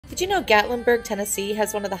Did you know Gatlinburg, Tennessee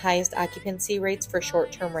has one of the highest occupancy rates for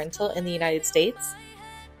short-term rental in the United States?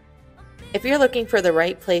 If you're looking for the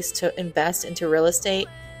right place to invest into real estate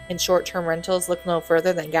and short-term rentals, look no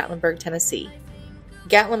further than Gatlinburg, Tennessee.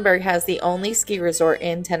 Gatlinburg has the only ski resort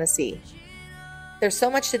in Tennessee. There's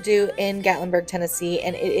so much to do in Gatlinburg, Tennessee,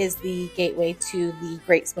 and it is the gateway to the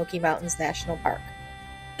Great Smoky Mountains National Park.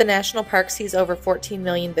 The national park sees over 14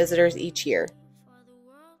 million visitors each year.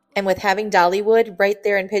 And with having Dollywood right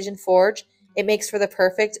there in Pigeon Forge, it makes for the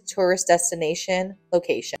perfect tourist destination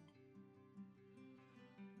location.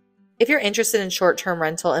 If you're interested in short-term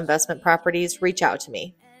rental investment properties, reach out to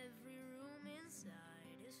me.